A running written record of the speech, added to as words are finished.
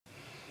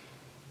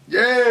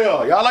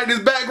Yeah, y'all like this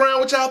background?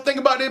 What y'all think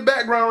about this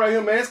background right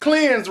here, man? It's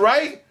cleansed,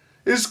 right?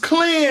 It's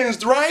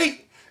cleansed,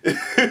 right?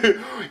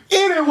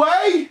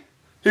 Anyway,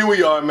 here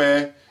we are,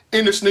 man,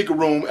 in the sneaker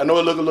room. I know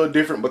it look a little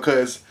different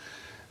because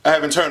I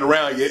haven't turned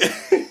around yet.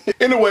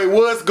 Anyway,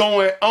 what's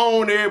going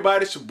on,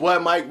 everybody? It's your boy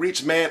Mike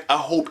Rich, man. I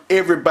hope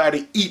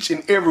everybody, each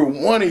and every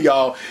one of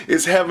y'all,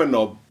 is having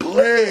a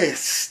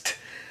blessed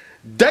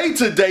day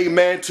today,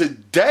 man.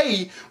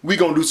 Today we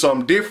gonna do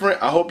something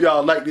different. I hope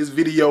y'all like this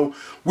video.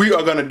 We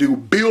are gonna do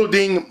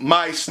building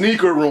my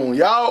sneaker room.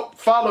 Y'all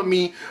follow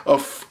me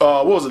what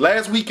was it,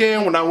 last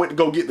weekend when I went to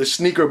go get the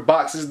sneaker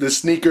boxes, the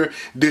sneaker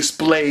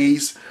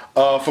displays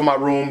for my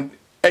room,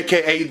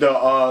 aka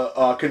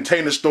the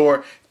Container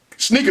Store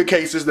sneaker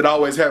cases that I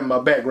always have in my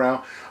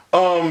background.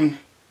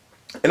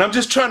 And I'm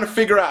just trying to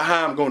figure out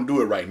how I'm going to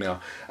do it right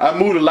now. I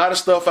moved a lot of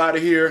stuff out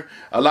of here.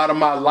 A lot of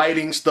my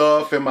lighting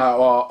stuff and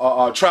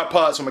my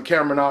tripods for my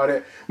camera and all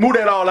that. Moved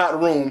that all out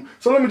of the room.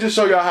 So let me just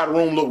show y'all how the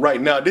room look right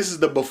now. This is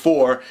the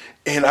before.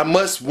 And I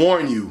must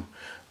warn you,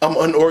 I'm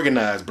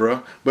unorganized,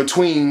 bro.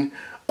 Between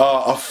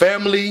a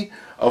family,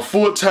 a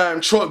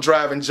full-time truck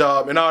driving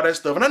job, and all that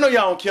stuff. And I know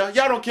y'all don't care.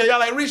 Y'all don't care. Y'all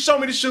like, Reach, show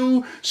me the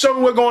shoe. Show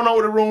me what's going on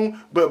with the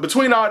room. But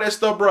between all that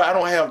stuff, bro, I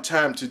don't have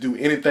time to do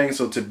anything.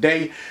 So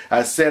today,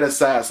 I set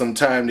aside some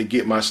time to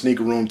get my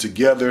sneaker room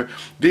together.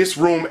 This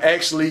room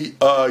actually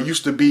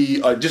used to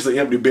be just an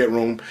empty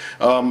bedroom.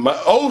 My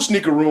old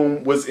sneaker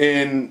room was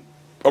in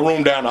a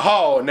room down the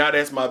hall. Now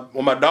that's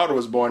when my daughter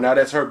was born. Now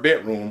that's her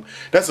bedroom.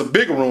 That's a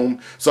bigger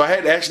room. So I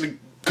had to actually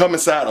come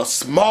inside a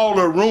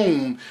smaller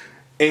room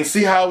and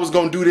see how I was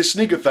gonna do this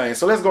sneaker thing.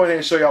 So let's go ahead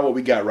and show y'all what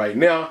we got right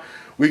now.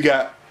 We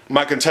got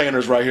my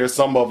containers right here,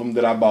 some of them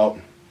that I bought.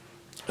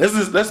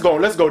 Let's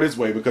go this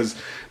way because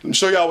I'm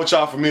show y'all what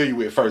y'all familiar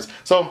with first.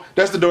 So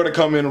that's the door to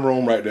come in the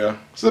room right there.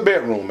 It's the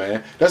bedroom,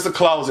 man. That's the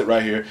closet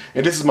right here.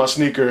 And this is my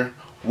sneaker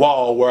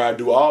wall where I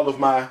do all of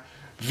my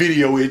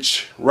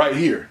video-age right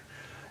here.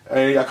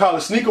 And I call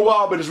it sneaker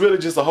wall, but it's really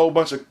just a whole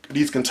bunch of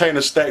these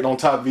containers stacked on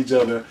top of each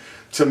other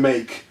to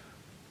make,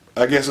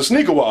 I guess, a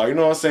sneaker wall, you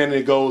know what I'm saying?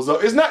 It goes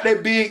up. It's not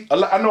that big.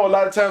 I know a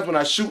lot of times when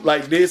I shoot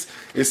like this,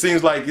 it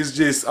seems like it's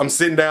just, I'm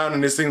sitting down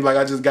and it seems like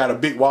I just got a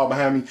big wall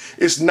behind me.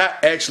 It's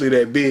not actually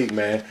that big,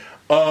 man.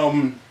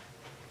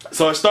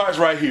 So it starts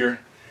right here.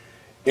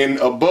 And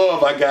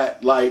above I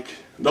got like,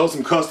 those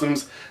some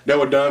customs that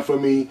were done for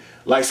me.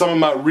 Like some of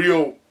my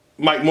real,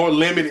 like more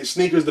limited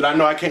sneakers that I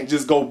know I can't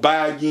just go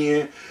buy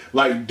again.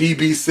 Like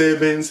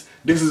DB7s.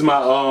 This is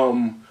my,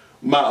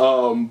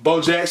 Bo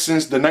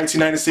Jackson's, the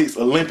 1996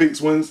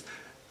 Olympics ones,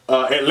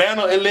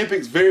 Atlanta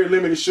Olympics, very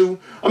limited shoe.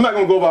 I'm not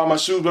gonna go over all my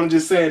shoes, but I'm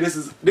just saying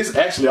this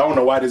actually, I don't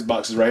know why this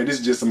box is right. This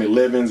is just some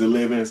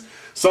 11s.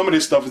 Some of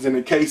this stuff is in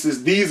the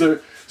cases. These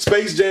are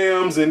Space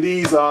Jams and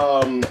these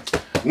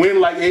Win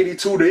Like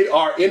 82. They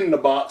are in the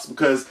box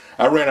because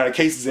I ran out of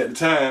cases at the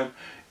time,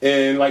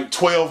 and like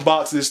 12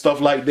 boxes, stuff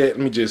like that. Let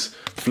me just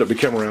flip the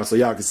camera around so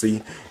y'all can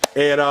see.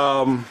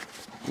 And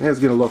it's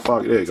getting a little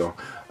foggy. There you go.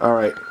 All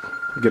right.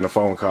 Getting a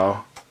phone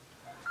call.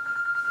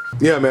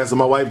 Yeah, man, so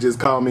my wife just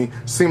called me.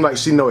 Seemed like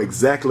she know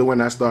exactly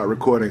when I start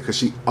recording because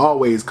she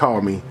always call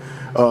me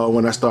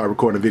when I start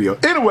recording a video.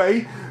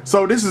 Anyway,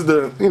 so this is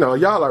the, you know,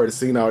 y'all already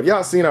seen all,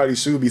 y'all seen all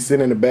these shoes be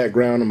sitting in the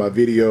background of my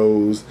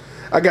videos.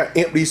 I got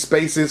empty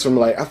spaces from,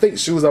 like, I think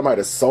shoes I might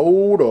have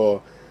sold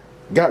or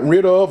gotten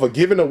rid of or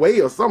given away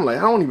or something. Like,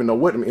 I don't even know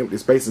what them empty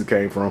spaces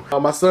came from.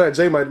 My son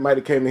Jay might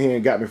have came in here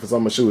and got me for some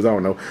of my shoes. I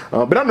don't know,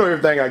 but I know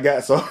everything I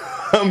got, so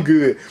I'm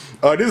good.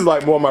 This is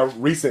like more of my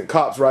recent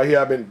cops right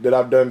here that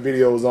I've done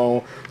videos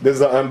on. This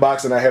is an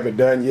unboxing I haven't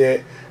done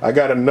yet. I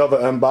got another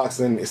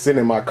unboxing sitting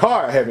in my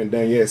car I haven't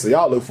done yet, so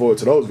y'all look forward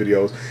to those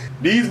videos.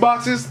 These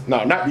boxes,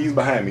 no, not these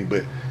behind me,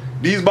 but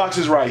these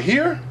boxes right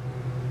here,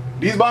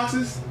 these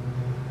boxes,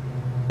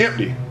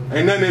 empty.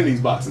 Ain't nothing in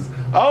these boxes.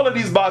 All of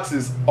these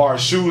boxes are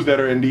shoes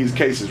that are in these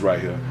cases right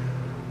here.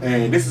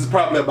 And this is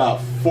probably about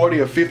 40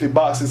 or 50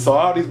 boxes, so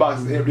all these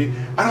boxes are empty.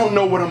 I don't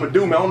know what I'm gonna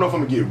do, man. I don't know if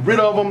I'm gonna get rid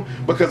of them,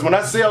 because when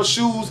I sell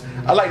shoes,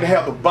 I like to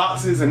have the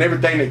boxes and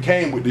everything that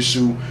came with the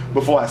shoe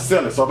before I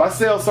sell it. So if I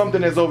sell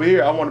something that's over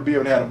here, I want to be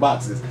able to have the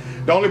boxes.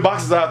 The only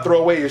boxes I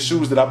throw away is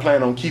shoes that I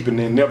plan on keeping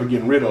and never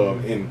getting rid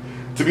of. And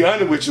to be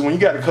honest with you, when you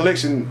got a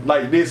collection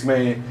like this,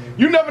 man,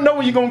 you never know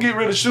when you're gonna get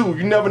rid of shoes.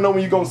 You never know when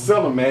you're gonna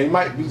sell them, man. It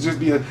might just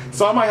be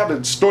so I might have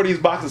to store these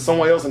boxes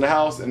somewhere else in the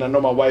house, and I know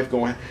my wife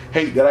gonna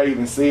hate that I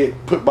even said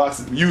put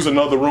boxes, use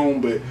another room,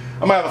 but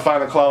I might have to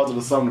find a closet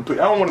or something to put.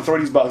 I don't want to throw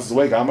these boxes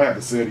away, 'cause I might have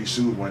to sell these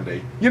shoes one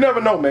day. You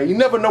never know, man. You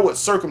never know what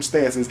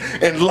circumstances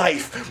and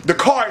life, the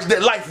cards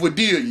that life would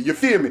deal you. You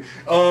feel me?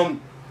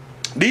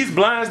 These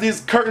blinds, these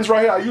curtains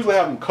right here, I usually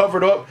have them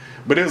covered up,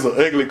 but it was an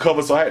ugly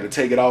cover, so I had to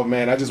take it off,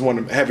 man. I just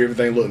want to have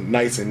everything look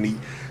nice and neat.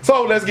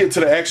 So let's get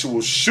to the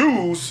actual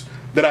shoes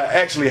that I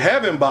actually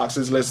have in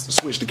boxes. Let's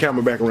switch the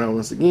camera back around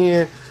once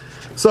again.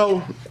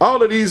 So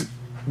all of these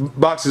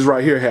boxes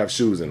right here have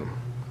shoes in them.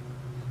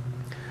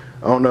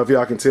 I don't know if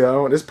y'all can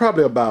tell. It's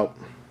probably about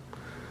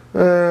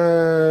 30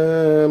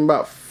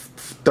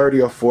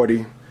 or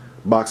 40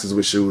 boxes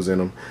with shoes in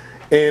them.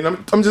 And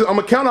I'm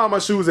gonna count all my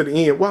shoes at the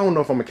end. Well, I don't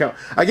know if I'm gonna count.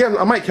 I guess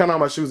I might count all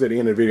my shoes at the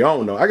end of the video. I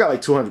don't know. I got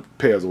like 200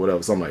 pairs or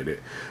whatever, something like that.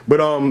 But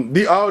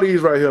all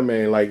these right here,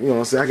 man, like, you know what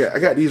I'm saying? I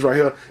got these right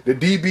here, the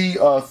DB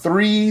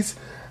 3s,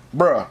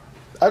 bruh.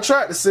 I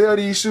tried to sell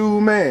these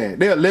shoes, man.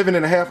 They're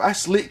 11.5. I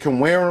slick can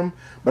wear them,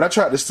 but I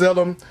tried to sell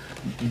them.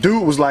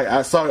 Dude was like,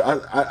 I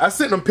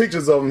sent him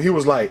pictures of them. He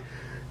was like,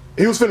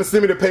 he was finna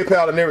send me the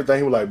PayPal and everything.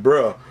 He was like,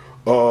 bruh,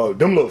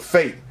 them look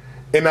fake.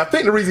 And I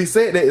think the reason he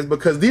said that is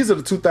because these are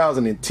the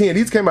 2010.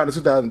 These came out in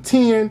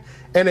 2010,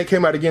 and they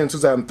came out again in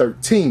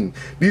 2013.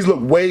 These look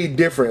way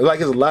different. Like,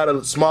 there's a lot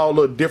of small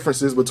little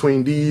differences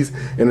between these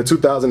and the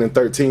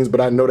 2013s,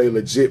 but I know they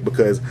legit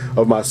because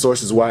of my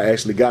sources where I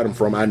actually got them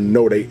from. I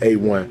know they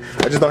A1.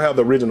 I just don't have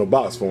the original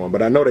box for them,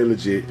 but I know they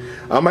legit.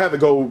 I'm gonna have to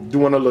go do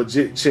one of the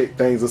legit check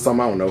things or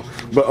something, I don't know.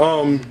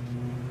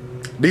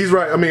 But these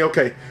right, I mean,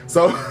 okay,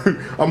 so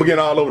I'm getting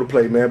all over the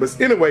place, man. But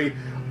anyway,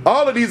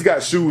 all of these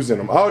got shoes in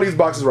them. All these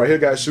boxes right here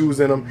got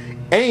shoes in them.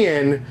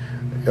 And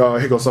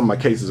here goes some of my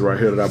cases right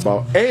here that I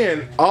bought.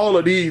 And all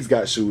of these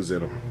got shoes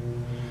in them.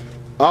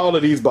 All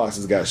of these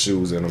boxes got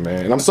shoes in them,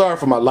 man. And I'm sorry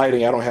for my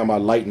lighting. I don't have my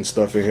lighting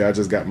stuff in here. I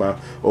just got my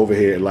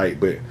overhead light.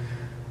 But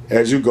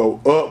as you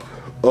go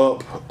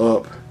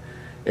up,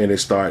 and it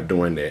start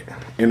doing that.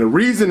 And the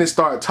reason it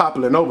started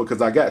toppling over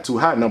because I got too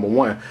high, number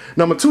one.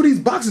 Number two, these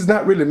boxes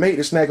not really made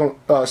to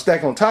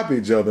stack on top of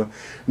each other.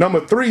 Number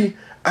three,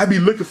 I be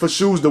looking for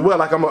shoes to wear.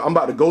 Like I'm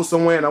about to go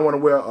somewhere and I want to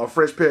wear a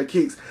fresh pair of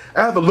kicks.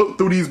 I have to look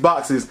through these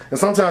boxes, and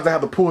sometimes I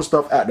have to pull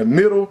stuff out the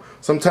middle.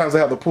 Sometimes I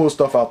have to pull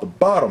stuff out the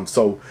bottom.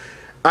 So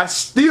I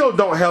still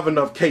don't have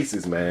enough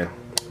cases, man,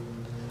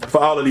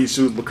 for all of these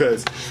shoes,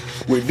 because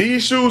with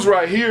these shoes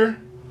right here,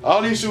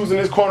 all these shoes in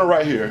this corner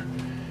right here,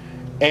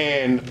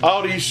 and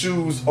all these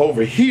shoes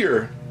over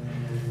here,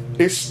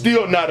 it's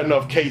still not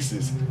enough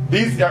cases.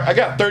 I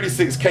got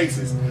 36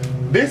 cases.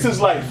 This is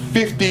like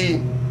 50,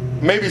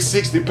 maybe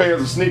 60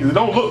 pairs of sneakers. It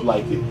don't look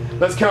like it.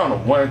 Let's count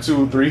them. 1,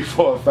 2, 3,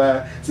 4,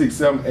 5, 6,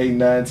 7, 8,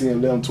 9, 10,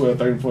 11, 12,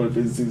 13, 14,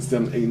 15, 16,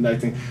 17, 18,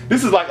 19.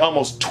 This is like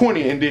almost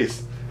 20 in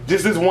this.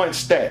 Just this one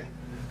stack.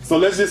 So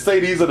let's just say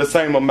these are the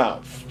same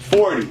amount.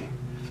 40,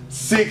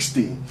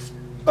 60,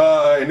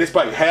 and it's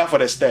probably half of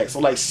that stack. So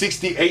like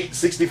 68,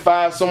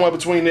 65, somewhere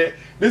between that.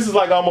 This is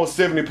like almost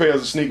 70 pairs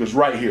of sneakers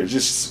right here,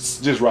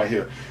 just right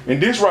here. And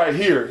this right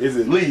here is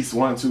at least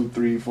 1, 2,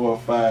 3, 4,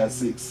 5,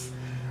 6.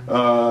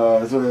 So,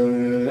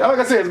 like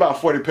I said, it's about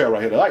 40 pair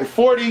right here. Like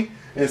 40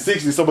 and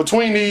 60. So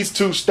between these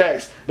two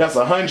stacks, that's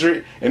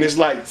 100, and it's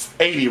like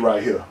 80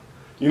 right here.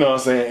 You know what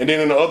I'm saying? And then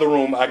in the other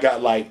room, I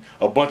got like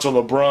a bunch of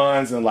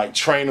LeBrons and like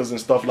trainers and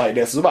stuff like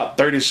that. So it's about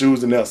 30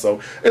 shoes in there.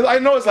 So I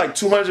know it's like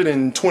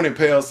 220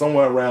 pairs,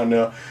 somewhere around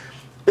there.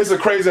 It's a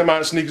crazy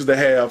amount of sneakers to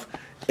have.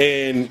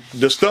 And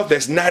the stuff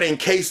that's not in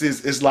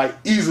cases is like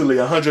easily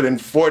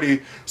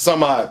 140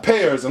 some odd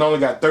pairs, and I only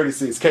got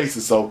 36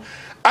 cases. So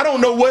I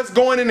don't know what's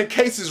going in the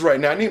cases right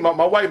now. I need my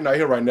wife not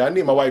here right now. I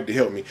need my wife to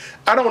help me.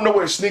 I don't know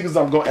what sneakers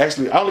I'm going to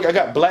actually. I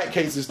got black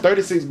cases,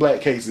 36 black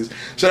cases.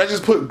 Should I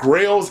just put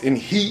grails and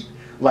heat,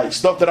 like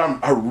stuff that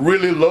I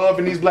really love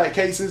in these black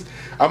cases?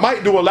 I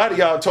might do. A lot of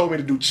y'all told me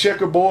to do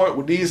checkerboard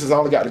with these, since I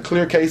only got the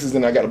clear cases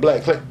and I got the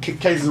black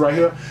cases right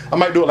here. I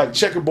might do it like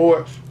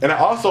checkerboard. And I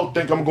also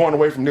think I'm going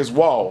away from this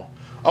wall.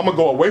 I'm going to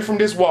go away from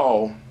this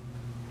wall,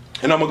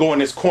 and I'm going to go in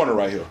this corner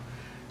right here.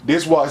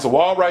 This wall, it's a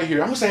wall right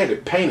here. I'm going to say I had to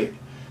paint it.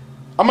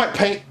 I might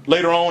paint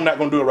later on, not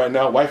going to do it right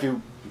now. Wifey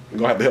going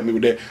to have to help me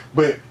with that.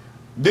 But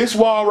this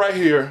wall right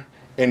here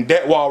and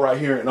that wall right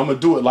here, and I'm going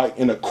to do it like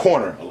in a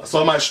corner.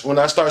 So when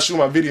I start shooting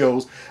my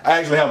videos, I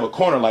actually have a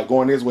corner like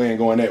going this way and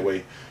going that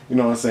way. You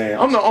know what I'm saying?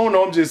 I'm the owner,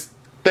 I'm just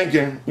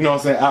thinking, you know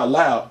what I'm saying, out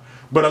loud.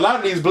 But a lot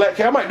of these black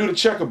case, I might do the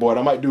checkerboard.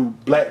 I might do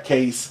black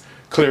case,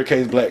 clear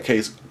case, black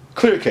case,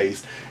 clear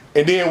case.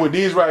 And then with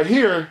these right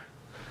here,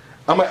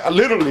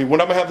 literally,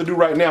 what I'm going to have to do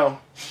right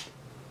now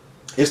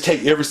is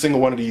take every single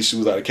one of these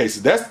shoes out of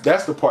cases.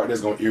 That's the part that's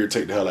going to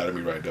irritate the hell out of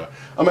me right there.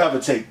 I'm going to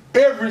have to take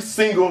every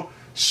single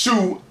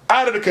shoe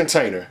out of the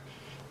container,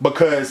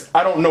 because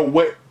I don't know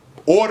what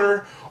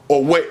order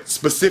or what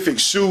specific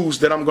shoes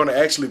that I'm going to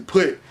actually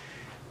put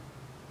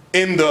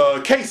in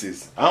the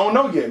cases. I don't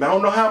know yet, and I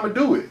don't know how I'm going to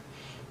do it.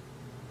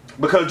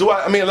 Because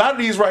I mean, a lot of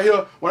these right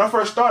here, when I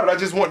first started, I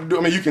just wanted to do,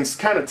 I mean, you can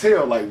kind of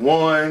tell, like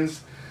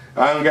ones,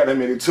 I don't got that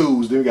many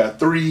twos, then we got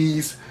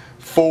threes,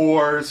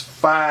 fours,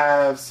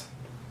 fives,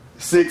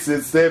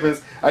 sixes,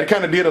 sevens. I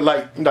kind of did it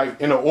like in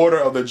the order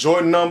of the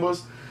Jordan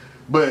numbers,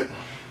 but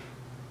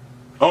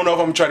I don't know if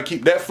I'm gonna try to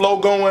keep that flow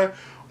going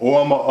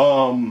or I'm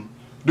gonna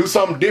do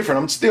something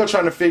different. I'm still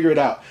trying to figure it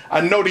out.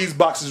 I know these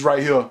boxes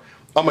right here,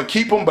 I'm gonna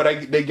keep them,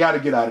 but they gotta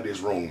get out of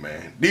this room,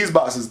 man. These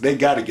boxes, they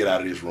gotta get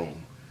out of this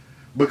room,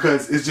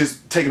 because it's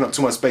just taking up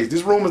too much space.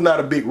 This room is not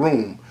a big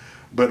room,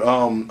 but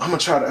I'm gonna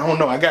try to, I don't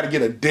know, I gotta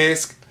get a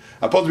desk.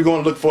 I'm supposed to be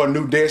going to look for a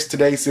new desk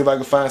today, see if I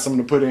can find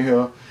something to put in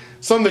here.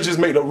 Something to just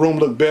make the room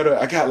look better.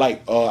 I got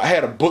like, I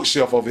had a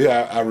bookshelf over here,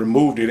 I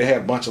removed it. It had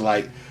a bunch of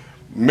like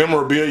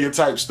memorabilia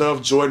type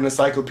stuff, Jordan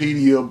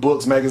encyclopedia,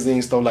 books,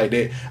 magazines, stuff like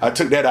that. I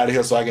took that out of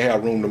here so I can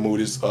have room to move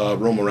this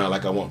room around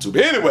like I want to.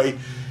 But anyway,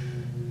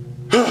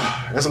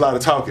 That's a lot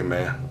of talking,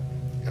 man.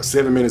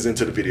 7 minutes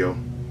into the video.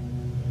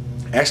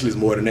 Actually, it's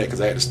more than that because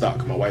I had to stop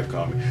because my wife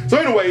called me. So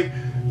anyway,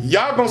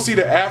 y'all gonna see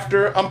the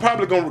after. I'm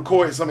probably gonna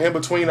record some in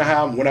between of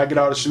how when I get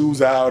all the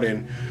shoes out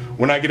and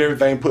when I get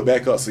everything put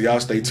back up. So y'all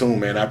stay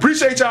tuned, man. I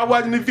appreciate y'all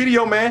watching this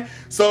video, man.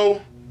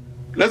 So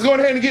let's go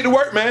ahead and get to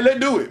work, man. Let's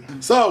do it.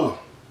 So,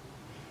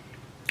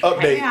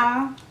 update. Hey,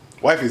 y'all.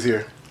 Wife is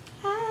here.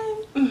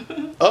 Hi.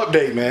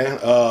 Update, man.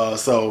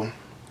 So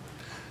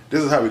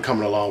this is how we're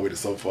coming along with it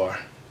so far.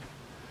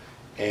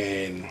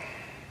 And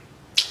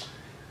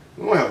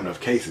we don't have enough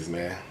cases,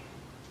 man.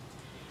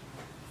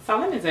 So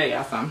let me tell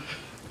y'all something.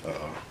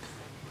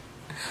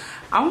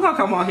 I'm gonna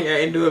come on here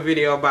and do a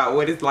video about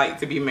what it's like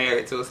to be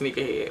married to a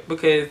sneakerhead,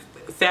 because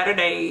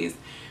Saturdays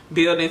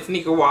building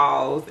sneaker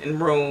walls and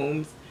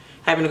rooms,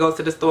 having to go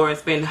to the store and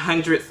spend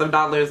hundreds of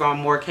dollars on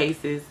more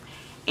cases,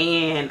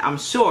 and I'm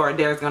sure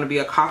there's gonna be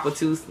a cop or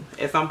two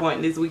at some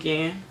point this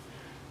weekend.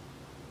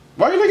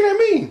 Why are you looking at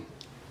me?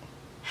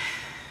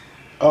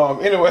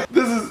 Anyway,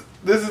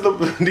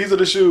 these are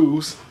the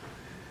shoes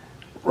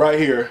right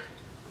here.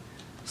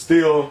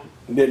 Still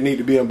that need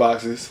to be in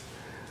boxes.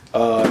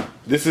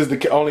 This is the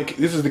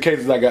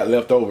cases I got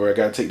left over. I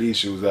gotta take these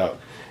shoes out,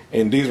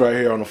 and these right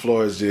here on the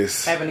floor is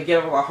just having to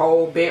give up a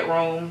whole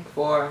bedroom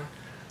for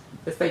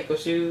the sake of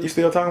shoes. You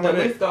still talking about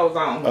the that? list goes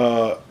on.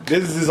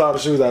 This is all the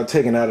shoes I've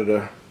taken out of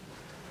the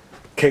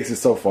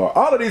cases so far.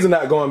 All of these are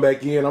not going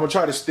back in. I'm gonna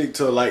try to stick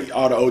to like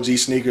all the OG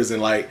sneakers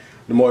and like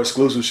the more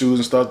exclusive shoes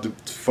and stuff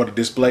for the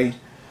display.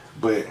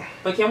 But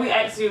can we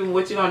ask you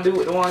what you gonna do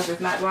with the ones that's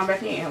not going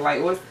back in?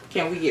 Like,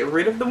 can we get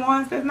rid of the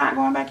ones that's not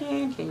going back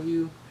in? Can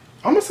you?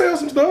 I'm gonna sell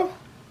some stuff.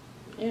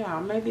 Yeah,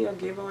 maybe a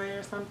giveaway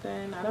or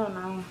something. I don't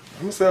know. I'm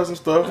gonna sell some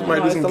stuff. We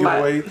might do some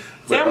giveaways.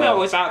 Tell me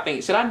what y'all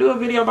think. Should I do a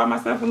video by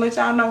myself and let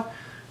y'all know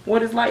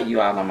what it's like?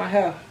 You all on my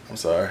hair. I'm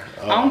sorry.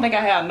 I don't think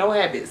I have no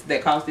habits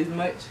that cost this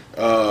much.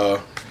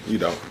 You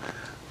don't.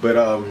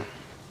 But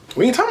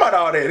we ain't talking about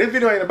all that. This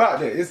video ain't about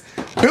that. It's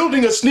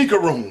building a sneaker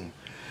room,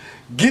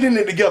 getting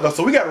it together.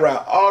 So we got to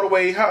ride all the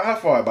way. How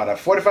far? About a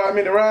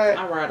 45-minute ride?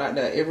 I ride out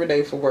there every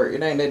day for work.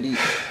 It ain't that deep.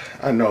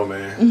 I know,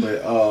 man.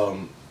 But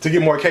to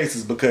get more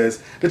cases,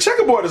 because the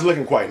checkerboard is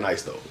looking quite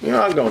nice though. You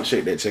know, I'm gonna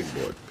check that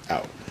checkerboard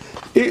out.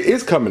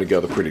 It's coming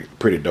together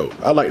pretty dope.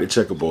 I like the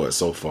checkerboard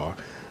so far.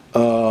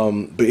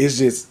 But it's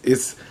just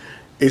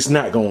it's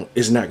not gonna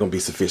be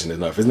sufficient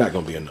enough. It's not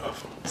gonna be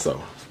enough.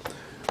 So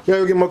we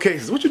gotta get more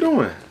cases. What you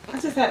doing? I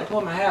just had to pull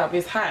my hair up.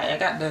 It's hot.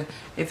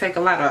 It take a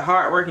lot of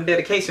hard work and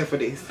dedication for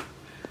this.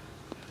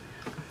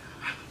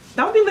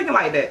 Don't be looking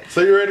like that.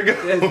 So you ready to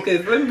go?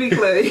 Because let me be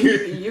clear,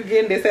 you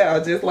getting this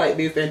out just like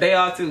this, and they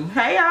are too.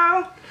 Hey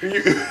y'all.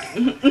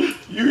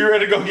 You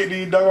ready to go get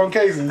these doggone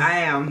cases? I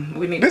am.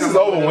 We need. This is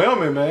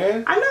overwhelming,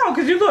 man. I know,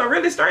 because you look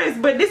really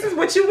stressed, but this is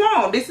what you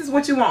want. This is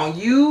what you want.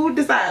 You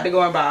decide to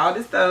go and buy all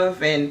this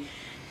stuff, and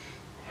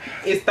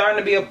it's starting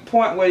to be a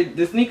point where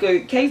the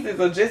sneaker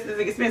cases are just as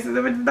expensive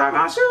as the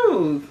doggone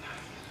shoes.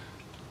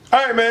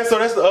 All right, man. So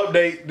that's the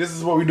update. This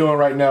is what we're doing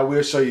right now.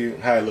 We'll show you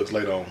how it looks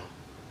later on.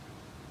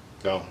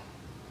 Go.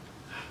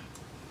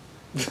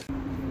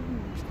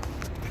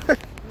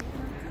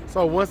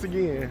 So once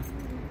again,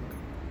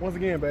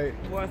 babe.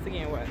 Once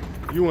again, what?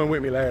 You weren't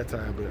with me last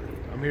time, but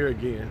I'm here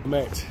again. I'm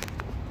at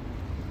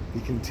the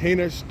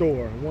Container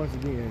Store once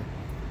again,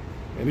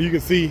 and you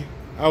can see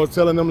I was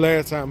telling them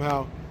last time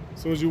how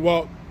as soon as you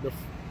walk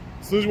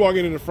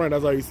in the front,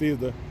 that's all you see is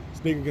the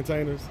sneaker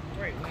containers.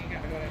 Right, we ain't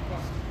got to go that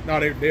far. No,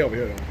 they over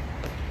here though.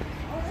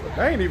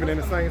 They ain't even in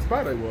the same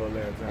spot they were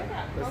last time.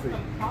 Let's see.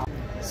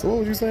 So what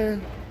was you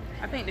saying?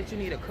 I think that you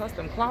need a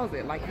custom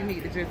closet. Like, you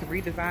need to just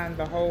redesign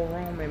the whole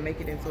room and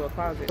make it into a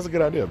closet. That's a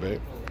good idea,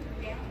 babe.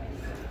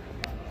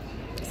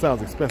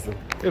 Sounds expensive.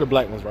 They're the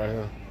black ones right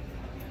here.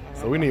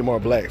 So we need more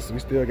blacks. We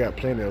still got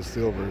plenty of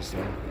silvers, so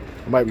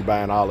we might be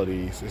buying all of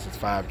these. This is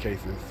 5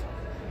 cases.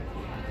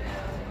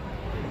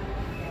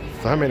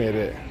 So how many of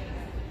that?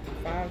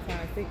 5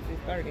 times 6 is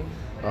 30.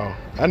 Oh,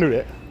 I knew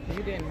that.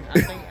 You didn't.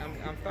 I think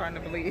I'm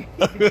starting to believe.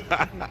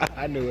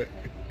 I knew it.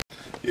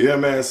 Yeah,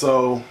 man,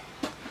 so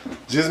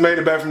just made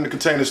it back from the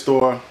Container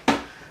Store.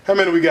 How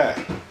many we got?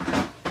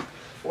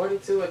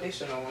 42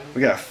 additional ones.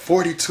 We got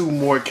 42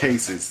 more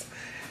cases.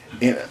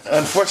 And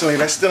unfortunately,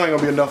 that still ain't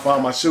gonna be enough for all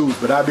my shoes,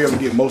 but I'll be able to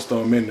get most of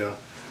them in there.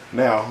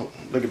 Now,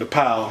 look at the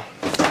pile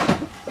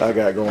I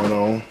got going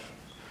on.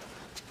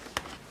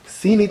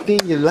 See anything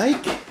you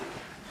like?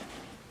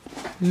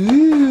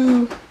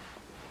 Ooh.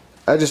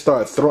 I just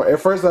started throwing. At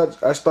first,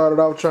 I started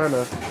off trying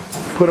to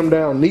put them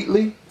down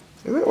neatly.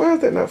 Why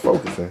is that not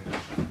focusing?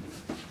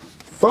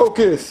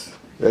 Focus!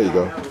 There you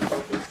go.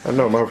 I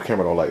know my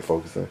camera don't like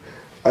focusing.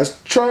 I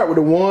tried with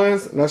the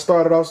ones, and I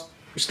started off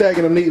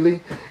stacking them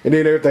neatly, and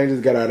then everything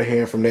just got out of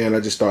hand from there, and I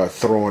just started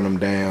throwing them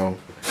down.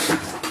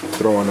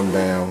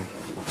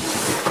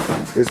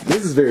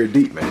 This is very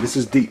deep, man. This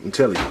is deep, I'm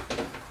telling you.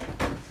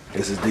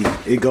 This is deep.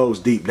 It goes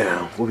deep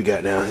down. What we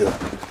got down here?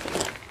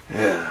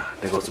 Yeah,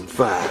 there goes some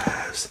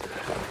 5s.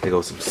 There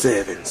goes some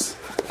 7s.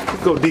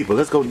 Let's go deeper.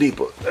 Let's go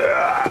deeper.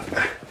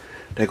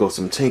 There goes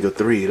some Tinker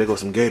 3. There goes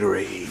some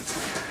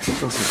Gatorades.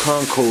 Got some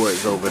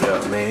Concords over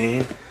there,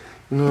 man.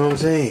 You know what I'm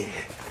saying?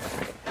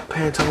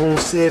 Pantone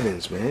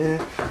 7s,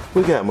 man.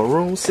 We got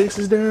maroon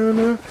 6s down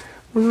there.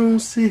 Maroon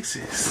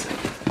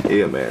 6s.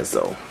 Yeah, man,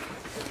 so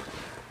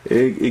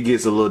it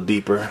gets a little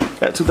deeper.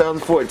 That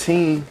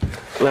 2014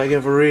 black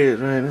infrared,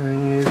 right?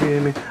 You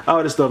hear me?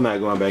 All this stuff not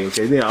going back in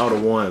case. Then all the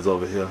ones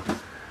over here.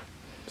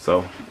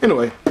 So,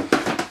 anyway,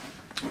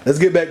 let's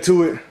get back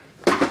to it.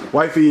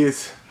 Wifey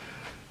is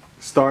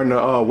starting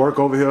to work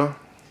over here,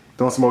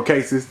 doing some more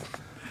cases.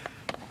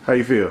 How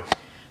you feel?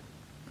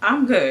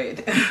 I'm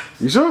good.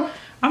 You sure?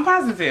 I'm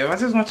positive. I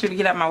just want you to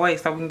get out my way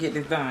so we can get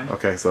this done.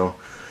 Okay, so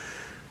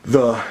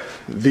the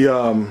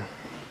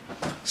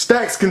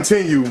stacks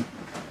continue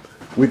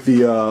with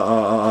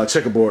the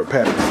checkerboard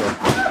pattern. So.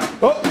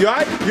 Oh, you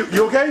alright?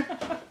 You okay?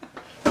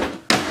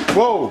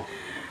 Whoa.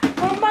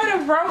 I might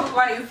have broke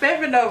like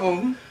 7 of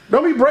them.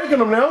 Don't be breaking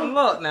them now.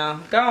 Look now,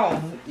 go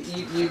on.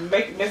 You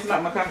messing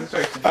up my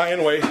concentration. Alright,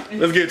 anyway,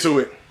 let's get to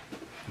it.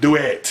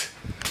 Duet.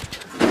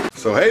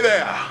 So hey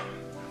there.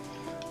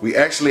 We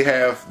actually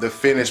have the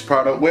finished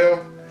product.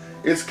 Well,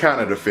 it's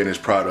kind of the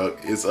finished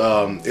product. It's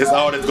all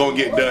that's gonna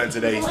get done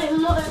today.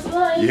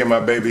 You hear my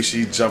baby?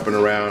 She's jumping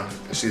around.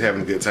 She's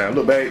having a good time.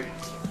 Look, babe.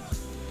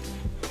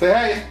 Say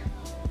hey.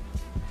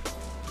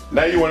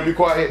 Now you want to be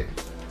quiet?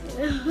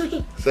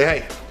 Say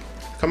hey.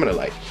 Come in the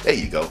light. There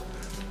you go.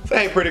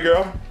 Say hey, pretty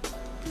girl.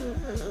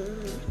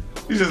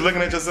 You just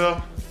looking at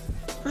yourself?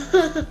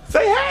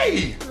 Say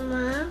hey.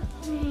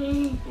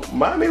 Mommy.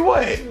 Mommy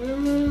what?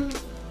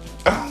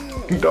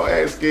 Don't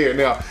act scared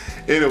now.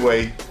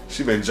 Anyway,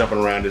 she been jumping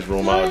around this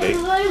room all day.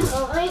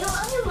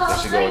 There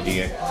she go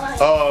again.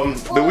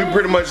 But we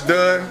pretty much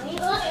done.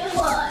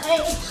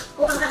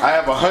 I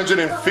have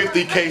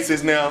 150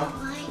 cases now.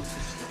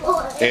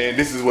 And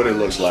this is what it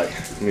looks like.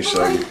 Let me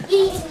show you.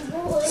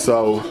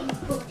 So,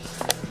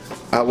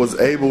 I was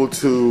able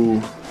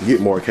to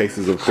get more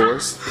cases, of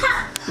course.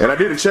 And I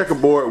did a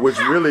checkerboard, which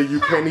really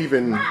you can't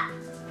even,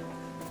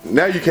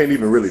 now you can't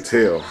even really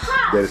tell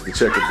that it's the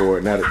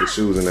checkerboard now that the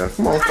shoes in there.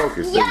 Come on,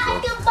 focus. There you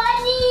go.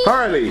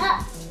 Harley,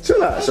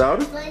 chill out,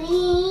 shawty.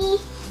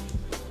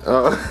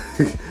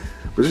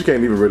 But you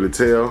can't even really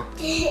tell.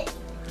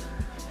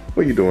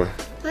 What are you doing?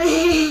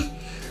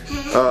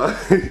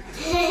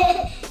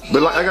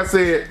 But like I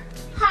said,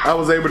 I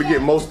was able to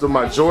get most of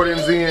my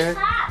Jordans in.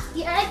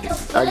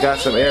 I got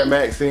some Air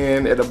Max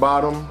in at the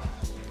bottom.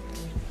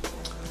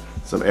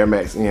 Some Air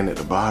Max in at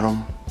the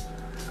bottom.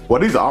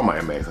 Well, these are all my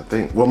Air Max, I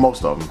think. Well,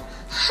 most of them.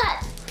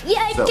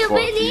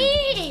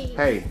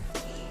 Hey.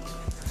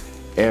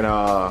 And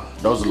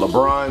those are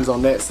LeBrons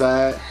on that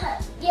side.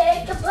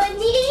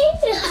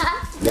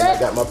 Then I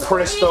got my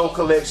Presto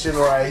collection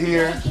right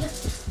here.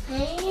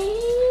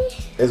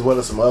 As well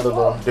as some other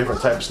little different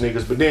type of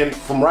sneakers. But then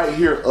from right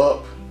here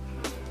up,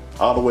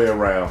 all the way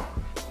around,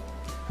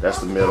 that's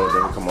the middle.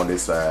 Then we come on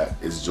this side,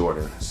 it's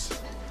Jordans.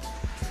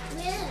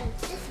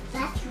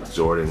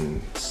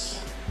 Jordans,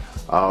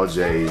 all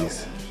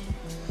J's.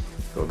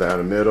 Go down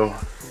the middle.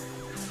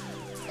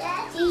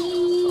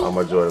 All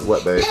my Jordans.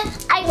 What, babe?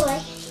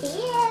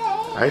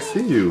 I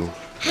see you.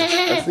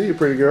 I see you,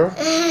 pretty girl.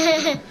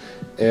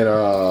 And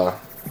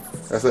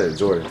that's it,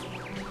 Jordan.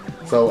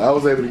 So I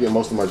was able to get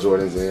most of my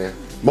Jordans in.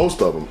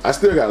 Most of them. I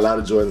still got a lot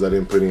of Jordans I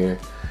didn't put in,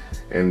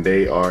 and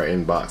they are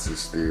in boxes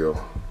still.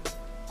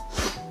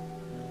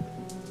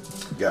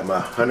 Got my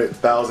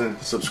 100,000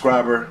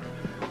 subscriber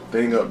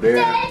thing up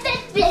there.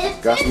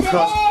 Got some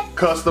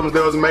customs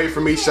that was made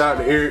for me. Shout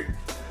out to Eric.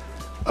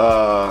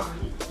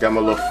 Got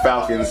my little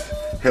Falcons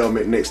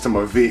helmet next to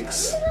my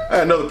Vicks. I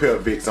had another pair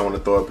of Vicks I want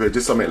to throw up here.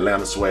 Just some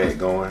Atlanta swag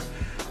going.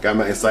 Got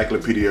my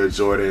Encyclopedia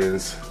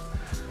Jordans.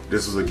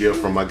 This was a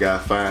gift from my guy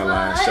Fine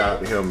Line. Shout out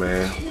to him,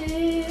 man.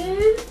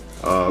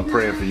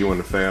 Praying for you and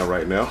the fam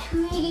right now.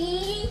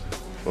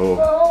 Oh,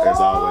 as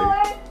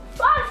always.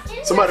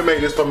 Somebody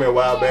made this for me a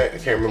while back. I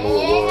can't remember who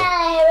it was.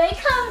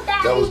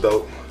 That was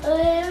dope.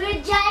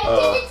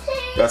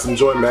 Got some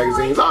Jordan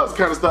magazines, all this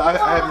kind of stuff.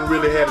 I haven't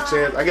really had a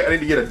chance. I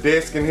need to get a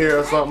desk in here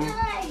or something.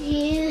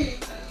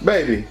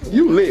 Baby,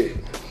 you lit.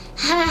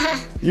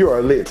 You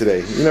are lit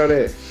today. You know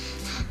that?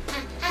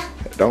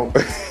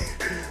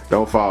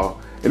 Don't fall.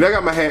 And I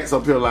got my hats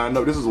up here lined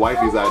up. This is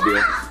wifey's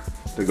idea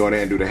to go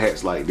there and do the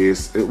hats like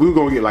this. We were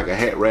gonna get like a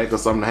hat rack or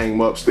something to hang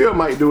them up. Still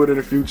might do it in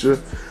the future.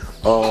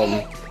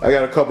 I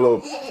got a couple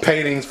of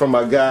paintings from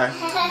my guy,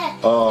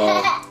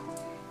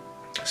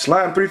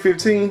 Slime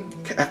 315.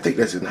 I think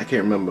that's it. I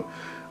can't remember.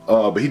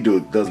 But he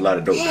does a lot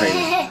of dope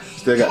painting.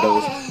 Still got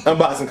those.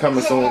 Unboxing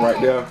coming soon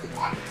right there.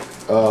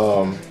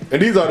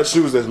 And these are the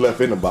shoes that's left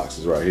in the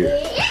boxes right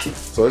here.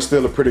 So it's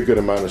still a pretty good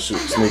amount of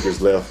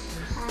sneakers left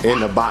in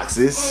the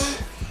boxes.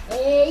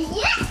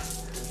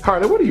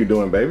 Harley, what are you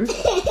doing, baby?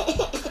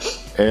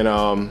 And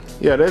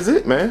yeah, that's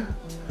it, man.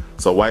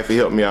 So wifey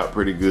helped me out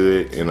pretty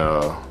good, and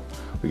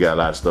we got a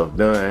lot of stuff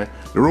done.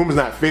 The room is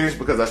not finished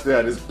because I still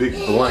have this big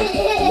blank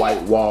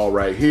white wall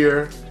right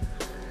here.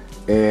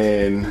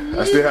 And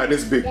I still have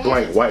this big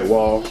blank white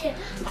wall.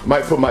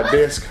 Might put my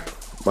desk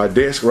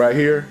right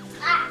here.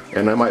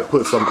 And I might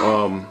put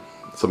some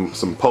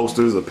some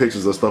posters or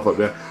pictures of stuff up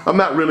there. I'm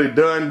not really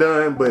done,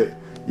 but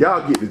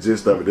y'all get the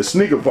gist of it. The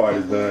sneaker part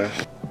is done.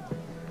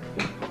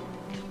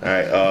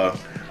 Alright,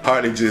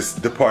 Harley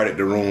just departed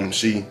the room.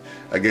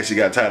 I guess she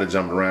got tired of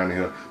jumping around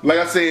here. Like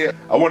I said,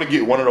 I want to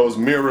get one of those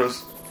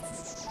mirrors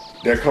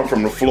that come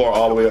from the floor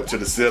all the way up to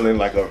the ceiling,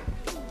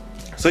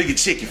 so you can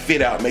check your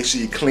fit out, make sure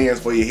you cleanse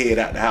before you head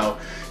out the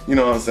house. You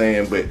know what I'm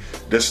saying? But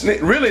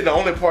really the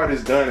only part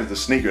that's done is the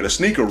sneaker. The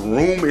sneaker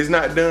room is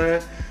not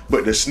done,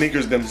 but the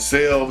sneakers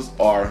themselves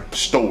are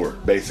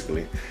stored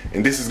basically.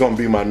 And this is gonna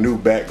be my new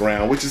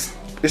background, which is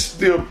it's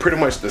still pretty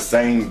much the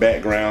same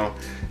background.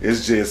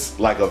 It's just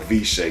like a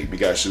V shape. You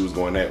got shoes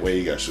going that way,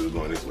 you got shoes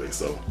going this way.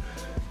 So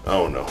I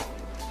don't know.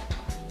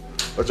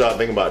 What y'all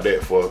think about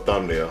that for a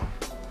thumbnail?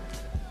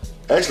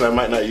 Actually, I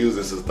might not use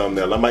this as a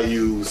thumbnail. I might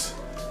use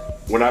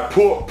when I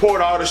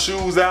poured all the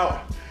shoes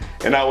out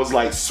and I was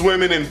like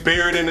swimming and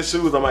buried in the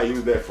shoes. I might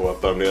use that for a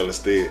thumbnail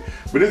instead.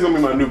 But this is gonna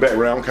be my new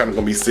background. I'm kind of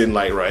gonna be sitting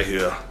like right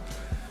here.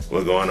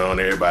 What's going on,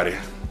 everybody?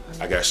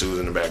 I got shoes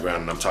in the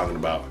background and I'm talking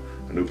about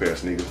a new pair of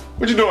sneakers.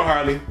 What you doing,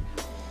 Harley?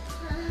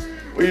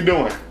 What you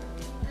doing?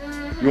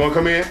 You wanna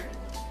come in?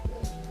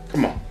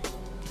 Come on.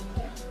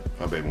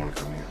 My baby wanna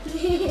come in.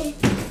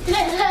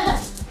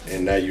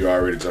 And now you're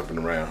already jumping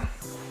around.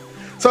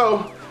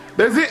 So,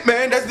 that's it,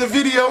 man. That's the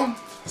video.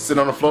 Sit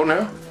on the floor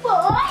now.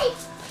 Boy.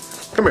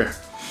 Come here.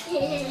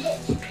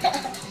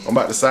 I'm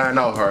about to sign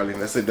off, Harley.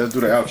 That's it. Let's do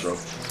the outro.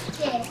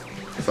 Yeah.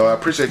 So I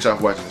appreciate y'all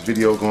for watching this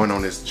video, going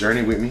on this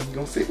journey with me. You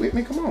gonna sit with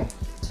me? Come on.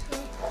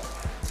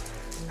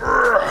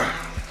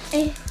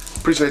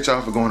 Appreciate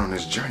y'all for going on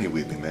this journey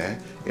with me,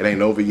 man. It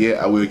ain't over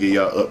yet. I will give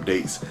y'all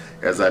updates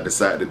as I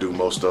decide to do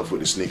more stuff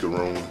with the sneaker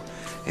room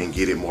and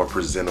get it more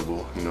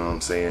presentable. You know what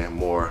I'm saying?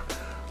 More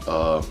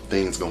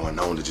things going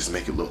on to just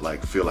make it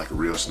feel like a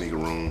real sneaker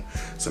room.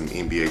 Some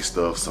NBA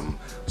stuff, some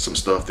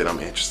stuff that I'm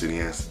interested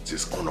in,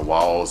 just on the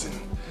walls, and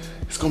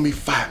it's gonna be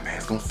fire, man.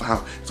 It's gonna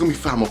be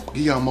fire. I'm gonna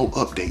give y'all more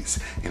updates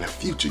in the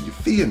future. You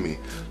feel me?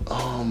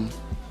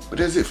 But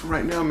that's it for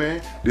right now,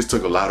 man. This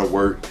took a lot of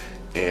work,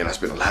 and I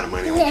spent a lot of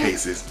money on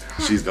cases.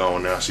 She's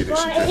gone now. She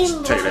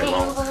couldn't take that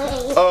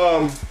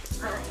long.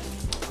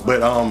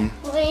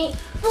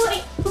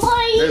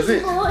 That's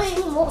it.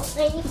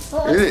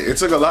 It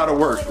took a lot of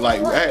work.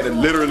 Like, I had to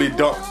literally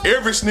dump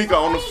every sneaker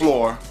on the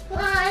floor,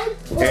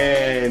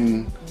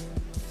 and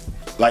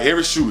like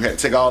every shoe, had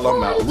to take all of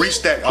them out,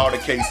 restack all the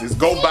cases,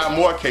 go buy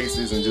more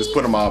cases, and just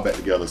put them all back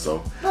together.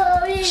 So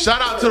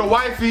shout out to the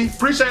wifey.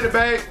 Appreciate it,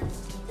 babe.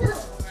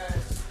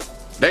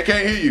 They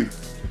can't hear you.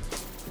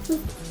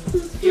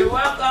 You're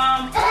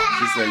welcome.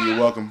 She said you're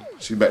welcome.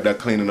 She's back there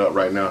cleaning up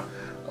right now.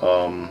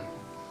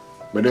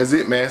 But that's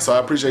it, man. So I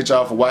appreciate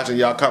y'all for watching.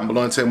 Y'all comment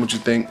below and tell me what you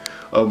think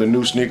of the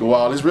new sneaker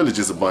wall. It's really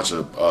just a bunch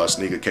of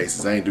sneaker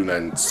cases. I ain't do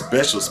nothing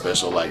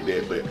special like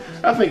that, but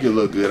I think it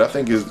look good. I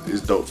think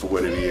it's dope for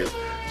what it is.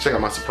 Check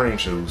out my Supreme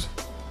shoes.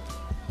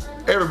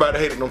 Everybody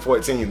hated them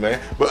 14s,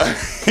 man. But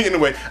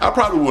anyway, I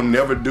probably will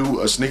never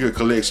do a sneaker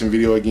collection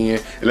video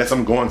again unless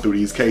I'm going through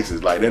these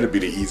cases. Like, that'll be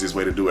the easiest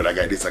way to do it. I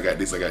got this, I got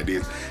this, I got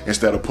this,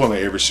 instead of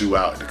pulling every shoe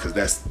out, because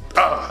that's,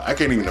 I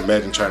can't even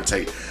imagine trying to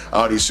take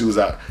all these shoes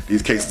out,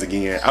 these cases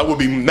again. I will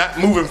be not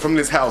moving from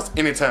this house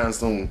anytime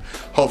soon,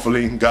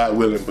 hopefully, God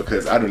willing,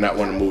 because I do not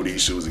want to move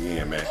these shoes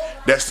again, man.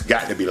 That's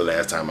got to be the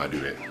last time I do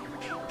that.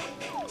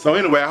 So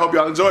anyway, I hope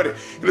y'all enjoyed it.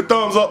 Give it a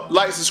thumbs up,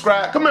 like,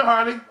 subscribe. Come here,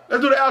 Harley.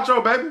 Let's do the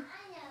outro, baby.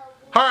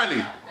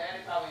 Harley.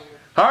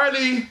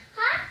 Harley.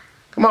 Huh?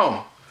 Come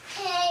on.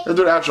 Okay. Let's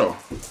do the outro.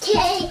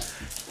 Okay.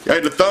 Y'all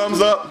hit the thumbs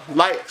up,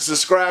 like,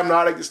 subscribe, and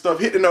all that good stuff.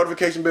 Hit the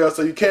notification bell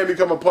so you can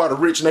become a part of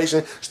Rich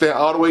Nation. Stand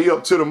all the way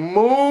up to the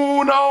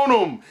moon on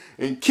them.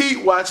 And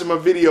keep watching my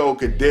video,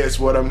 because that's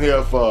what I'm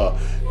here for.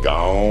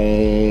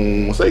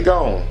 Gone. Say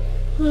gone.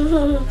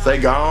 Say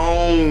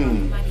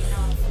gone.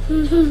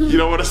 You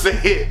know what I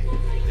said?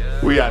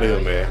 We out here,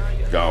 man.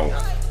 Gone.